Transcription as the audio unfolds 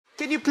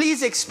Can you please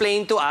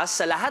explain to us,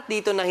 sa lahat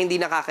dito na hindi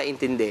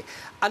nakakaintindi,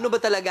 ano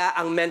ba talaga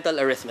ang mental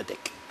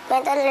arithmetic?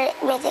 Mental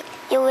arithmetic,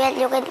 you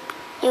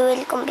will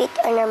compute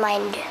on your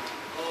mind.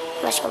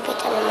 Mas compute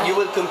on your mind. You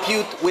will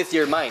compute with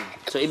your mind.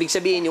 So, ibig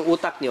sabihin, yung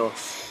utak nyo,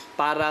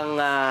 parang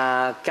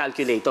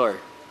calculator.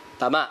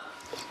 Tama.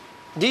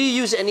 Do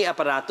you use any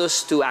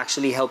apparatus to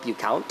actually help you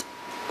count?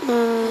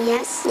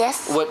 Yes.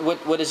 Yes.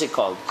 What is it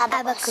called?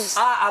 Abacus.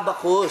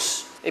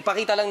 Abacus.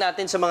 Ipakita lang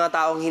natin sa mga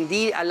taong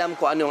hindi alam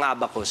kung ano yung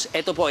abacus.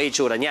 Ito po ay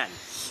itsura niyan.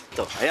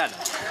 Ito, ayan.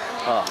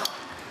 Oh.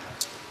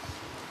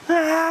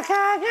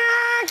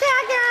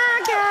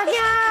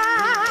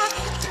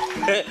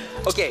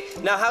 Okay,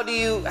 now how do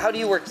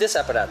you work this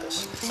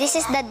apparatus? This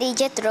is the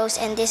digit rows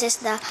and this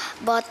is the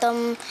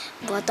bottom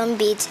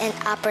beads and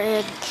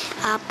upper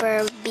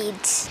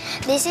beads.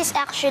 This is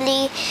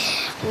actually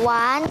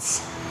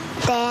ones,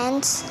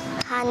 tens,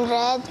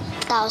 hundred,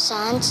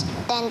 thousands,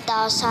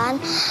 10,000,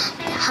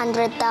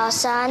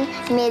 100,000,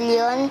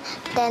 million,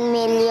 10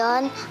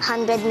 million,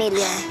 100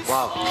 million.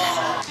 Wow.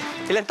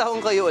 Ilang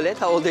taong kayo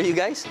ulit? How old are you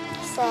guys?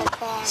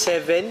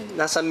 7.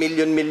 Nasa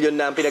million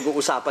na ang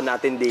pinag-uusapan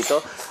natin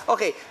dito.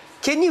 Okay,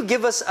 can you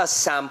give us a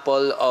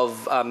sample of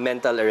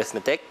mental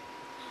arithmetic?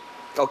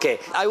 Okay,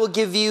 I will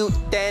give you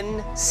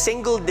 10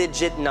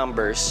 single-digit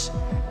numbers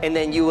and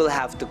then you will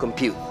have to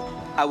compute.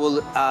 I will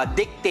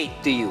dictate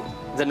to you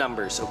the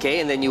numbers, okay?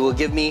 And then you will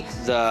give me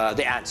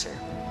the answer.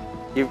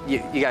 You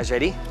guys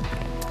ready?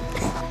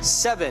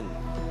 7,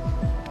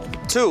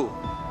 2,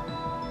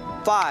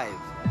 5,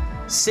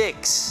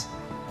 6,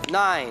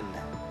 9,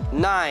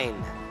 9,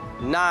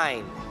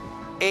 9,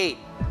 8,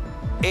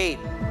 8,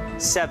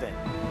 7.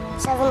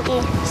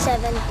 70.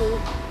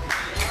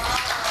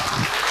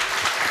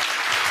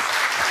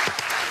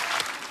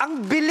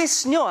 Ang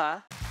bilis nyo,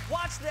 ha?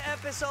 Watch the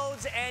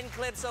episodes and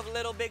clips of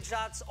Little Big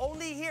Shots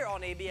only here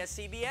on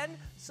ABS-CBN.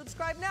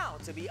 Subscribe now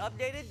to be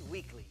updated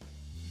weekly.